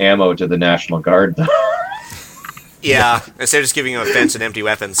out ammo to the National Guard. Yeah, instead of just giving them a fence and empty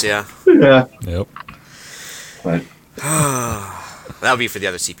weapons. Yeah. Yeah. Yep. But that would be for the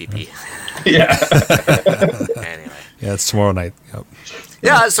other CPP. yeah. Anyway. Yeah, it's tomorrow night. Yep.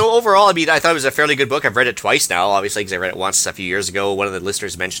 Yeah, so overall, I mean, I thought it was a fairly good book. I've read it twice now, obviously, because I read it once a few years ago. One of the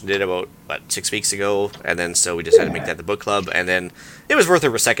listeners mentioned it about, 6 weeks ago, and then so we decided to make that the book club, and then it was worth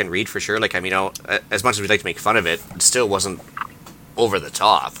a second read for sure. Like, I mean, as much as we'd like to make fun of it, it still wasn't over the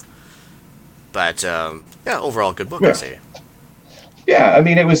top. But, yeah, overall, good book, I'd say. Yeah, I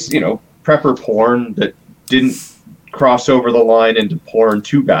mean, it was, prepper porn that didn't cross over the line into porn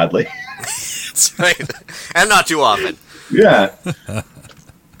too badly. That's right. And not too often. Yeah.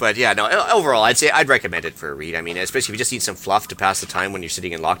 But yeah, no, overall, I'd say I'd recommend it for a read. I mean, especially if you just need some fluff to pass the time when you're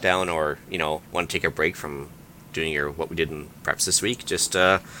sitting in lockdown or, want to take a break from doing what we did in preps this week. Just,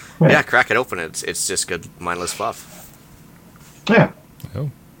 crack it open. It's just good, mindless fluff. Yeah. Oh.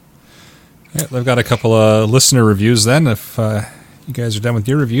 Yeah, I've got a couple of listener reviews then. If you guys are done with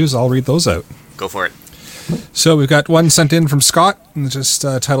your reviews, I'll read those out. Go for it. So we've got one sent in from Scott, just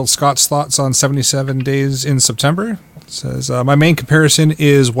titled Scott's Thoughts on 77 Days in September. It says, my main comparison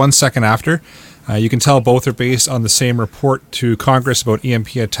is 1 second after. You can tell both are based on the same report to Congress about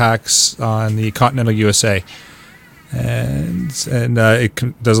EMP attacks on the continental USA. And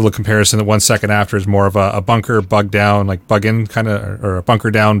it does a little comparison that 1 second after is more of a bunker, bug down, like bug in kind of, or a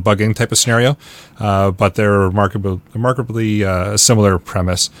bunker down, bug in type of scenario. But they're remarkably similar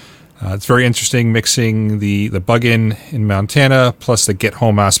premise. It's very interesting mixing the bug in Montana plus the get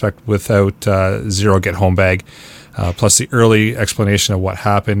home aspect without zero get home bag, plus the early explanation of what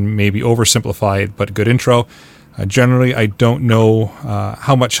happened, maybe oversimplified, but a good intro. Generally, I don't know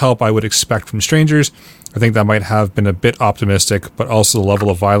how much help I would expect from strangers. I think that might have been a bit optimistic, but also the level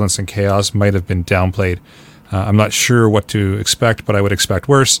of violence and chaos might have been downplayed. I'm not sure what to expect, but I would expect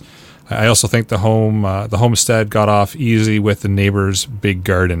worse. I also think the homestead got off easy with the neighbor's big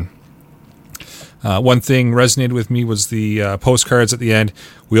garden. One thing resonated with me was the postcards at the end.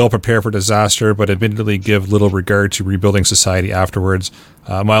 We all prepare for disaster, but admittedly give little regard to rebuilding society afterwards.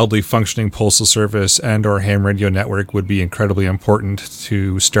 Mildly functioning postal service and or ham radio network would be incredibly important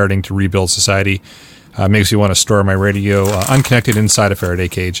to starting to rebuild society. Makes me want to store my radio unconnected inside a Faraday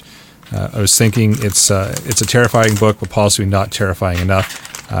cage. I was thinking it's a terrifying book, but possibly not terrifying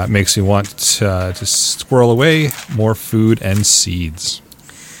enough. Makes me want to squirrel away more food and seeds.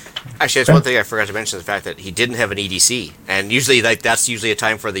 Actually, that's one thing I forgot to mention: the fact that he didn't have an EDC, and usually, that's usually a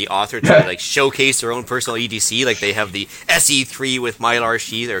time for the author to showcase their own personal EDC. Like they have the SE3 with Mylar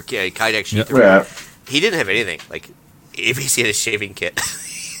sheath or Kydex sheath. Yep. Yeah. He didn't have anything. Like ABC had a shaving kit.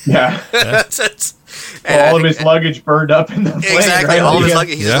 Yeah. All of his luggage burned up in the plane. Exactly, right? all of his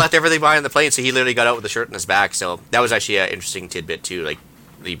luggage. He just left everything behind the plane, so he literally got out with a shirt on his back. So that was actually an interesting tidbit too. Like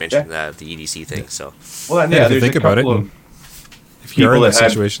you mentioned the EDC thing. So well, if you think about it. If you're in that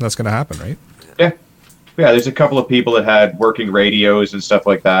situation, that's going to happen, right? Yeah. There's a couple of people that had working radios and stuff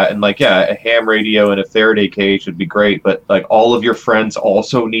like that. And a ham radio and a Faraday cage would be great. But all of your friends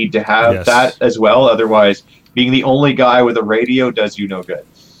also need to have that as well. Otherwise, being the only guy with a radio does you no good.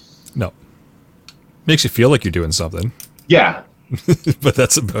 No. Makes you feel like you're doing something. Yeah. But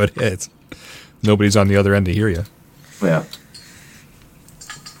that's about it. Nobody's on the other end to hear you. Yeah.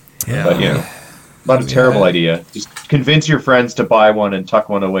 Yeah. But, not a terrible idea. Just convince your friends to buy one and tuck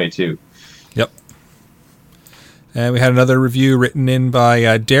one away, too. Yep. And we had another review written in by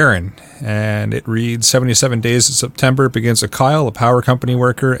Darren, and it reads, 77 Days in September begins with Kyle, a power company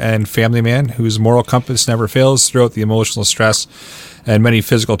worker and family man whose moral compass never fails throughout the emotional stress and many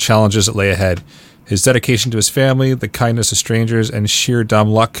physical challenges that lay ahead. His dedication to his family, the kindness of strangers, and sheer dumb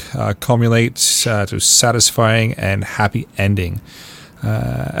luck culminate to satisfying and happy ending.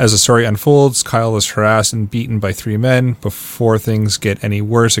 As the story unfolds, Kyle is harassed and beaten by 3 men. Before things get any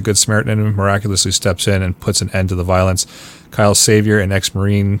worse, a good Samaritan miraculously steps in and puts an end to the violence. Kyle's savior, an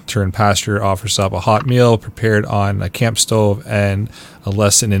ex-Marine turned pastor, offers up a hot meal prepared on a camp stove and a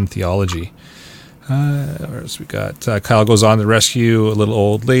lesson in theology. What else we got? Kyle goes on to rescue a little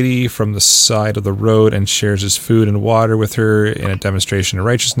old lady from the side of the road and shares his food and water with her in a demonstration of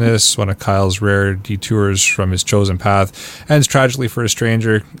righteousness. One of Kyle's rare detours from his chosen path ends tragically for a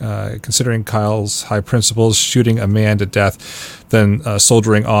stranger. Considering Kyle's high principles, shooting a man to death, then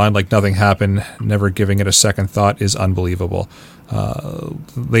soldiering on like nothing happened, never giving it a second thought, is unbelievable.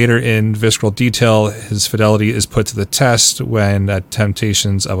 Later in visceral detail, his fidelity is put to the test when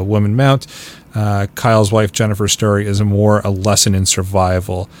temptations of a woman mount. Kyle's wife Jennifer's story is more a lesson in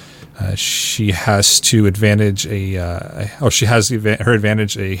survival. She has her advantage a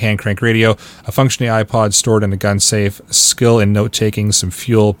hand crank radio, a functioning iPod stored in a gun safe, skill in note taking, some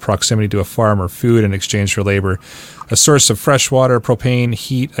fuel, proximity to a farm or food in exchange for labor, a source of fresh water, propane,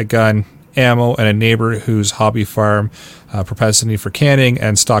 heat, a gun, ammo, and a neighbor whose hobby farm, propensity for canning,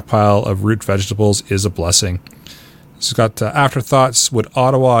 and stockpile of root vegetables is a blessing. It's got afterthoughts. Would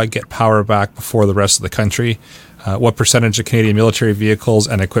Ottawa get power back before the rest of the country? What percentage of Canadian military vehicles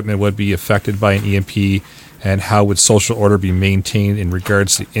and equipment would be affected by an EMP? And how would social order be maintained in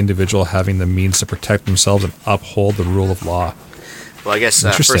regards to the individual having the means to protect themselves and uphold the rule of law? Well, I guess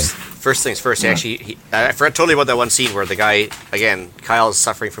first things first. Actually, I forgot totally about that one scene where the guy, again, Kyle's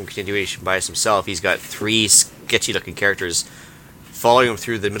suffering from continuation bias himself. He's got 3 sketchy-looking characters following him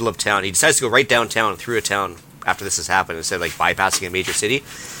through the middle of town. He decides to go right downtown through a town after this has happened instead of like bypassing a major city.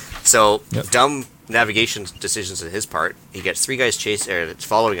 So dumb navigation decisions on his part. He gets 3 guys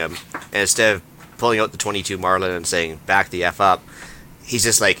following him, and instead of pulling out the 22 Marlin and saying back the F up, he's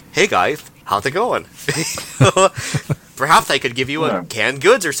just like, "Hey guys, how's it going? Perhaps I could give you a canned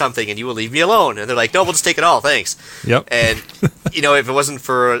goods or something, and you will leave me alone." And they're like, "No, we'll just take it all, thanks." Yep. And if it wasn't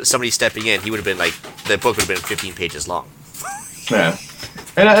for somebody stepping in, he would have been like, the book would have been 15 pages long. Yeah,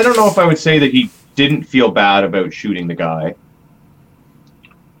 and I don't know if I would say that he didn't feel bad about shooting the guy,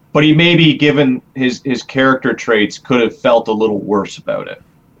 but he maybe, given his character traits, could have felt a little worse about it.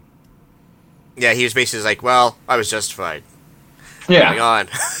 Yeah, he was basically like, "Well, I was justified." Yeah. Moving on.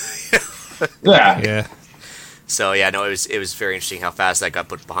 Yeah. So yeah, no, it was very interesting how fast that got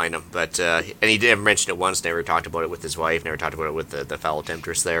put behind him. But and he didn't mention it once. Never talked about it with his wife. Never talked about it with the foul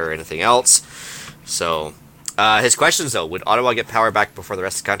temptress there or anything else. So his questions though: would Ottawa get power back before the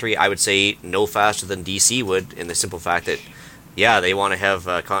rest of the country? I would say no faster than DC would, in the simple fact that they want to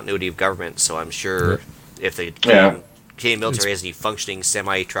have continuity of government. So I'm sure if the Canadian military has any functioning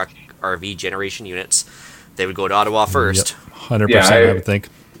semi-truck RV generation units, they would go to Ottawa first. 100%, I would think.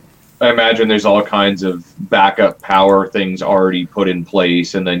 I imagine there's all kinds of backup power things already put in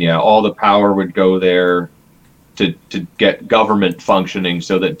place, and then all the power would go there to get government functioning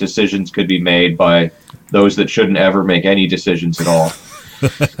so that decisions could be made by those that shouldn't ever make any decisions at all.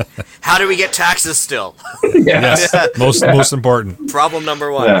 How do we get taxes still? Yes, most important. Problem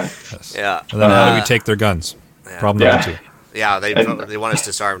number 1. Yeah. And then how do we take their guns? Problem number 2. Yeah, they want us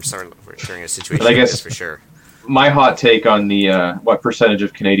disarmed during a situation like this for sure. My hot take on the what percentage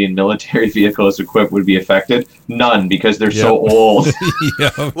of Canadian military vehicles equipped would be affected? None, because they're so old.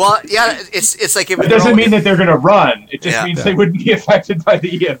 Well, it's like if it doesn't mean that they're going to run. It just means they wouldn't be affected by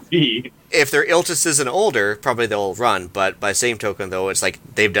the EMP. If they're Iltises and older, probably they'll run. But by the same token, though, it's like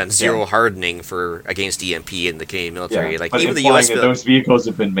they've done zero hardening against EMP in the Canadian military. Like but even the U.S. those vehicles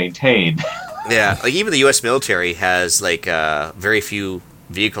have been maintained. Like even the U.S. military has like very few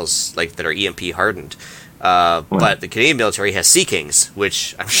vehicles like that are EMP hardened. But the Canadian military has Sea Kings,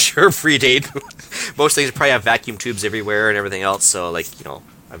 which I'm sure predate. Most things probably have vacuum tubes everywhere and everything else. So,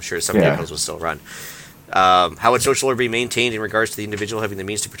 I'm sure some vehicles will still run. How would social order be maintained in regards to the individual having the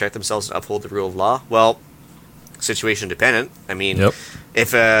means to protect themselves and uphold the rule of law? Well, situation dependent. I mean,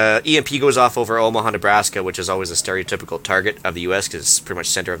 if EMP goes off over Omaha, Nebraska, which is always a stereotypical target of the U.S. because it's pretty much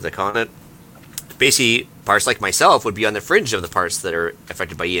center of the continent, basically parts like myself would be on the fringe of the parts that are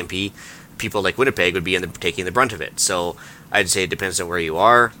affected by EMP. People like Winnipeg would be taking the brunt of it. So I'd say it depends on where you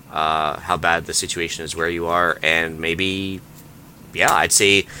are, how bad the situation is where you are, and maybe, I'd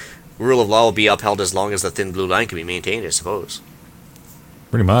say rule of law will be upheld as long as the thin blue line can be maintained, I suppose.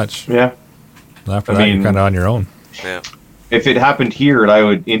 Pretty much. Yeah. After that, you're kind of on your own. Yeah. If it happened here, I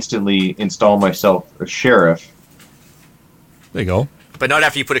would instantly install myself a sheriff. There you go. But not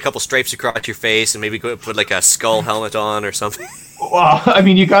after you put a couple stripes across your face and maybe put like a skull helmet on or something. Well, I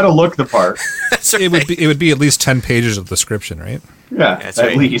mean, you got to look the part. That's right. it would be at least 10 pages of description, right? Yeah, That's at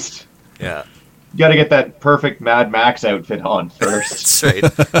right. least. Yeah, You got to get that perfect Mad Max outfit on first. that's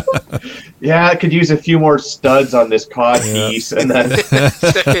right. Yeah, I could use a few more studs on this cod piece, and then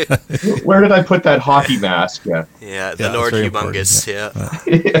where did I put that hockey mask? Yeah, Yeah, the Yeah, Lord it's very Humongous. Yeah.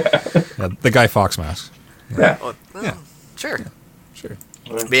 Yeah, the Guy Fawkes mask. yeah. Oh, well, Yeah. Sure. Sure.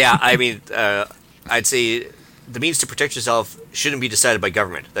 But yeah, I mean, I'd say the means to protect yourself shouldn't be decided by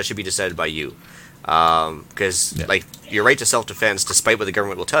government. That should be decided by you. Because, like, your right to self-defense, despite what the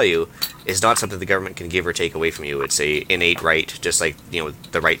government will tell you, is not something the government can give or take away from you. It's a innate right, just like,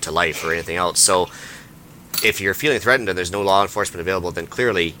 the right to life or anything else. So, if you're feeling threatened and there's no law enforcement available, then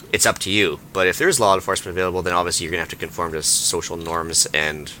clearly it's up to you. But if there's law enforcement available, then obviously you're going to have to conform to social norms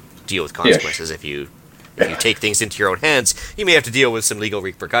and deal with consequences. If you take things into your own hands, you may have to deal with some legal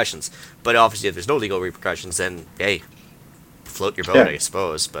repercussions. But obviously, if there's no legal repercussions, then, hey, float your boat, Yeah. I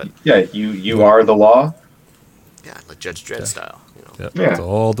suppose. But Yeah, you are the law. yeah, like Judge Dredd style. Yep. Yeah. It's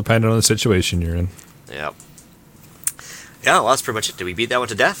all dependent on the situation you're in. Yeah. Yeah, well, that's pretty much it. Did we beat that one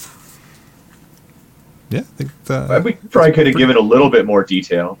to death? Yeah, I think We probably could have given a little bit more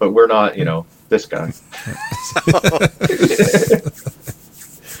detail, but we're not, this guy.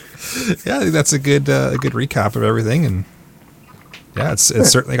 yeah, I think that's a good recap of everything, and yeah, it's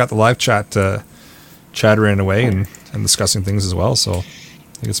certainly got the live chat chattering away and discussing things as well. So I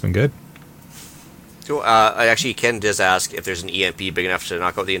think it's been good. So, actually, Ken does ask if there's an EMP big enough to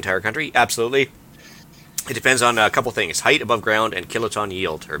knock out the entire country. Absolutely. It depends on a couple things: height above ground and kiloton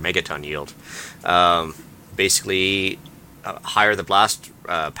yield or megaton yield. Basically, higher the blast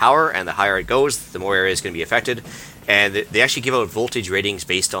power and the higher it goes, the more area is going to be affected. And they actually give out voltage ratings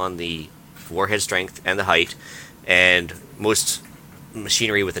based on the warhead strength and the height. And most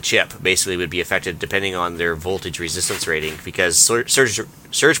machinery with a chip basically would be affected depending on their voltage resistance rating, because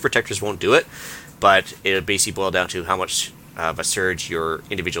surge protectors won't do it, but it would basically boil down to how much of a surge your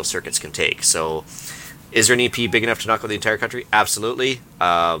individual circuits can take. So, is there an EP big enough to knock out the entire country? Absolutely.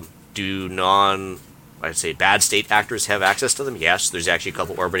 Do I'd say bad state actors have access to them? Yes. There's actually a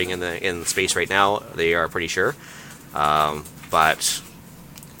couple orbiting in space right now. They are pretty sure. But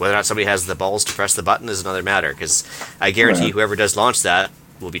whether or not somebody has the balls to press the button is another matter, because I guarantee whoever does launch that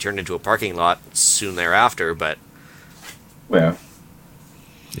will be turned into a parking lot soon thereafter. But Yeah.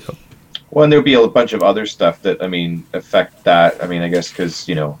 Yep. Well, and there'll be a bunch of other stuff that, affect that. I guess because,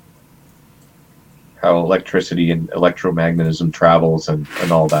 how electricity and electromagnetism travels and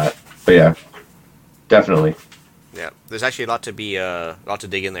all that. But yeah, definitely. yeah, there's actually a lot to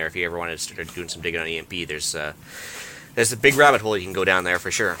dig in there if you ever wanted to start doing some digging on EMP. There's a big rabbit hole you can go down there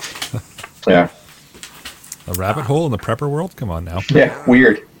for sure. Yeah. A rabbit hole in the prepper world? Come on now. Yeah,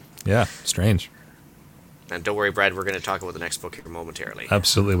 weird. Yeah, strange. And don't worry, Brad, we're going to talk about the next book here momentarily.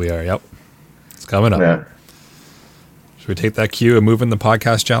 Absolutely, we are. Yep, it's coming up. Yeah. Should we take that cue and move in the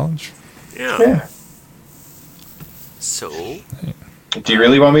podcast challenge? Yeah. So, Do you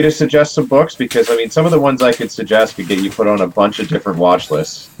really want me to suggest some books? Because, some of the ones I could suggest could get you put on a bunch of different watch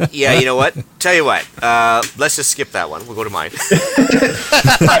lists. yeah, you know what? Tell you what. Let's just skip that one. We'll go to mine.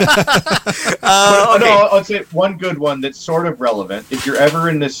 No, Okay. I'll say one good one that's sort of relevant. If you're ever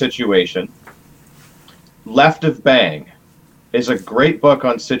in this situation, Left of Bang is a great book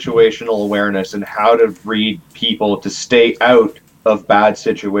on situational awareness and how to read people to stay out of bad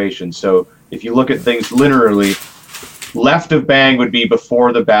situations. So if you look at things linearly, Left of Bang would be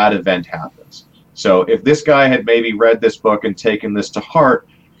before the bad event happens. So if this guy had maybe read this book and taken this to heart,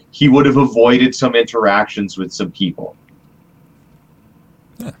 he would have avoided some interactions with some people.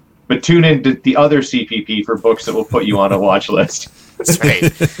 Yeah. But tune in to the other CPP for books that will put you on a watch list. That's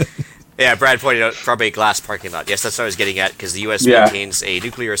right. Yeah, Brad pointed out from a glass parking lot. Yes, that's what I was getting at, because the U.S. Yeah. maintains a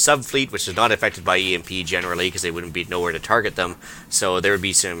nuclear subfleet, which is not affected by EMP generally, because they wouldn't be nowhere to target them. So there would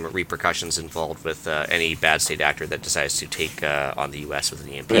be some repercussions involved with any bad state actor that decides to take on the U.S. with an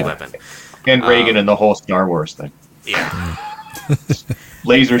EMP weapon. And Reagan and the whole Star Wars thing. Yeah.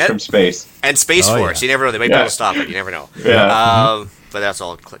 Lasers from space. And Space Oh, Force. yeah. You never know. They might be able to stop it. You never know. Yeah. But that's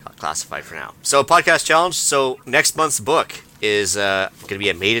all classified for now. So, podcast challenge. So, next month's book is going to be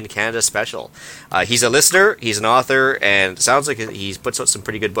a Made in Canada special. He's a listener, he's an author, and it sounds like he puts out some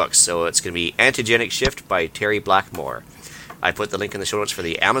pretty good books. So, it's going to be Antigenic Shift by Terry Blackmore. I put the link in the show notes for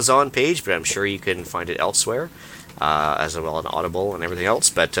the Amazon page, but I'm sure you can find it elsewhere, as well on Audible and everything else.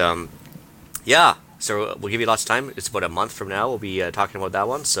 But, yeah. So, we'll give you lots of time. It's about a month from now. We'll be talking about that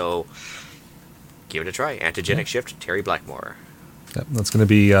one. So, give it a try. Antigenic Shift, Terry Blackmore. Yep, that's going to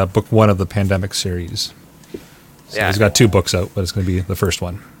be book one of the pandemic series. So Yeah. he's got 2 books out, but it's going to be the first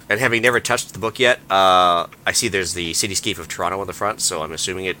one. And having never touched the book yet, I see there's the Cityscape of Toronto on the front, so I'm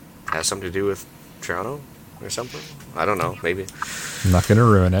assuming it has something to do with Toronto or something. I don't know. Maybe. I'm not going to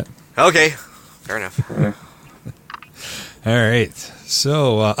ruin it. Okay, fair enough. All right.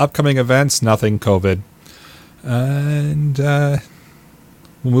 So, upcoming events, nothing COVID. And we'll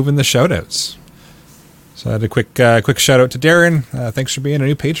move in the shout-outs. So I had a quick shout-out to Darren. Thanks for being a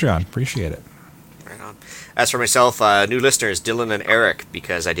new Patreon. Appreciate it. Right on. As for myself, new listeners, Dylan and Eric,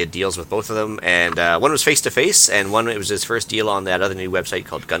 because I did deals with both of them, and one was face-to-face, and one, it was his first deal on that other new website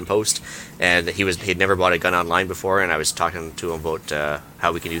called Gunpost, and he'd never bought a gun online before, and I was talking to him about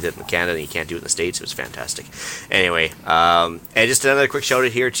how we can do that in Canada, and you can't do it in the States. It was fantastic. Anyway, and just another quick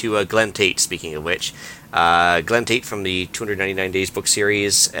shout-out here to Glenn Tate, speaking of which. Glenn Tate from the 299 Days book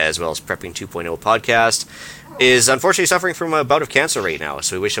series, as well as Prepping 2.0 podcast, is unfortunately suffering from a bout of cancer right now.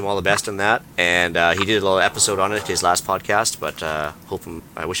 So we wish him all the best in that. And he did a little episode on it, his last podcast. But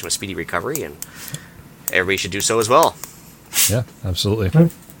I wish him a speedy recovery, and everybody should do so as well. Yeah, absolutely. All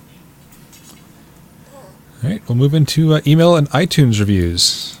right, we'll move into email and iTunes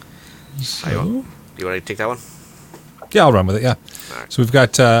reviews. So, you want to take that one? Yeah, I'll run with it, yeah. Right. So we've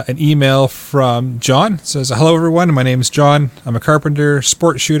got an email from John. It says, hello, everyone. My name is John. I'm a carpenter,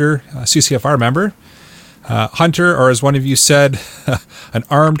 sport shooter, CCFR member, hunter, or as one of you said, an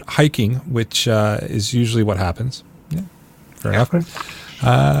armed hiking, which is usually what happens. Yeah, fair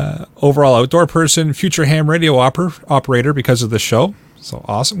enough. Overall outdoor person, future ham radio operator because of the show. So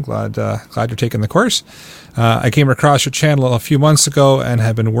awesome. Glad you're taking the course. I came across your channel a few months ago and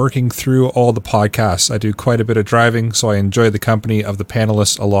have been working through all the podcasts. I do quite a bit of driving, so I enjoy the company of the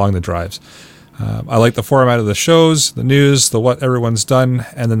panelists along the drives. I like the format of the shows, the news, the what everyone's done,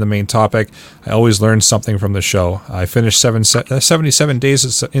 and then the main topic. I always learn something from the show. I finished 77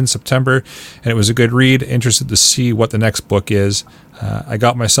 Days in September, and it was a good read. Interested to see what the next book is. I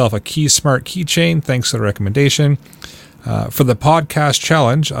got myself a Key Smart keychain, thanks to the recommendation. For the podcast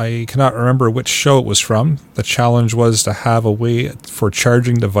challenge, I cannot remember which show it was from. The challenge was to have a way for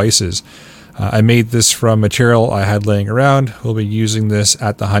charging devices. I made this from material I had laying around. We'll be using this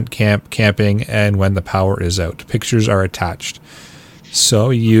at the hunt camp, camping, and when the power is out. Pictures are attached. So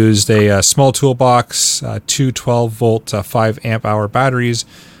we used a small toolbox, two 12-volt, 5-amp-hour batteries,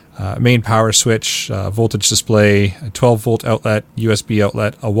 main power switch, voltage display, a 12-volt outlet, USB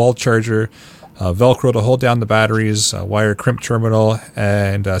outlet, a wall charger, Velcro to hold down the batteries, a wire crimp terminal,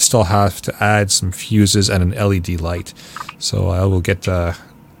 and still have to add some fuses and an LED light. So I will get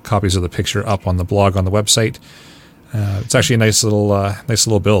copies of the picture up on the blog on the website. It's actually a nice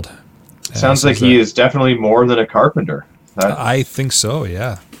little build. Sounds like he is definitely more than a carpenter. I think so,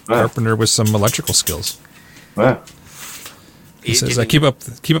 yeah. Carpenter with some electrical skills. Wow. He says, keep up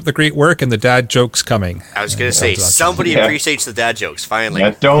the great work and the dad jokes coming. I was going to say, somebody appreciates the dad jokes, finally.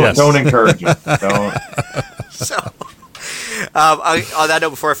 Yeah, don't encourage him. Don't. So, on that note,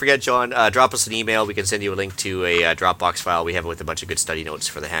 before I forget, John, drop us an email. We can send you a link to a Dropbox file. We have it with a bunch of good study notes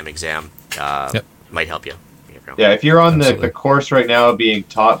for the ham exam. Might help you. Yeah, if you're on the course right now being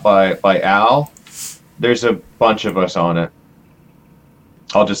taught by Al, there's a bunch of us on it.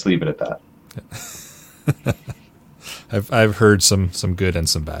 I'll just leave it at that. I've heard some good and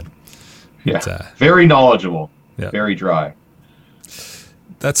some bad. Yeah, very knowledgeable. Yeah. Very dry.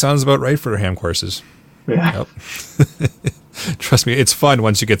 That sounds about right for ham courses. Yeah. Yep. Trust me, it's fun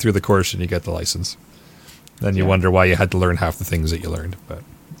once you get through the course and you get the license. Then you wonder why you had to learn half the things that you learned. But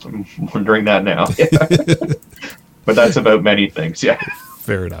I'm wondering that now. Yeah. But that's about many things, yeah.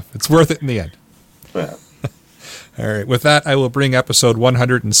 Fair enough. It's worth it in the end. Yeah. All right. With that, I will bring episode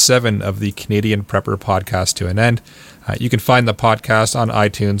 107 of the Canadian Prepper podcast to an end. You can find the podcast on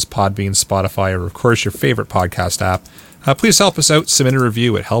iTunes, Podbean, Spotify, or of course your favorite podcast app. Please help us out. Submit a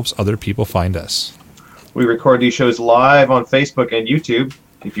review. It helps other people find us. We record these shows live on Facebook and YouTube.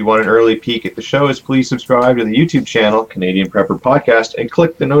 If you want an early peek at the shows, please subscribe to the YouTube channel, Canadian Prepper Podcast, and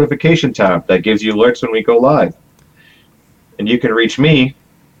click the notification tab. That gives you alerts when we go live. And you can reach me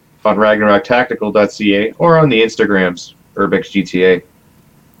on RagnarokTactical.ca or on the Instagrams, UrbexGTA.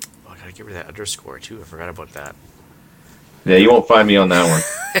 Oh, I gotta get rid of that underscore too. I forgot about that. Yeah, you won't find me on that one.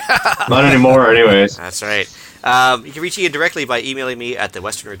 Not anymore, anyways. That's right. You can reach Ian directly by emailing me at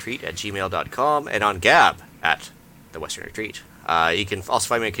thewesternretreat@gmail.com and on Gab at The Western Retreat. You can also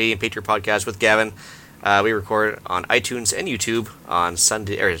find me on Canadian Patriot Podcast with Gavin. We record on iTunes and YouTube on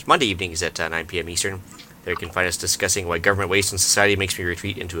Monday evenings at 9 p.m. Eastern. There you can find us discussing why government waste in society makes me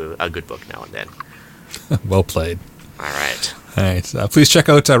retreat into a good book now and then. Well played. All right. All right. Please check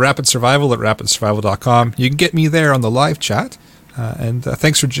out Rapid Survival at rapidsurvival.com. You can get me there on the live chat. And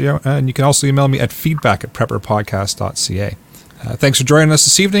thanks for and you can also email me at feedback@prepperpodcast.ca. Thanks for joining us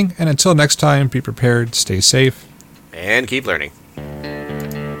this evening, and until next time, be prepared, stay safe, and keep learning.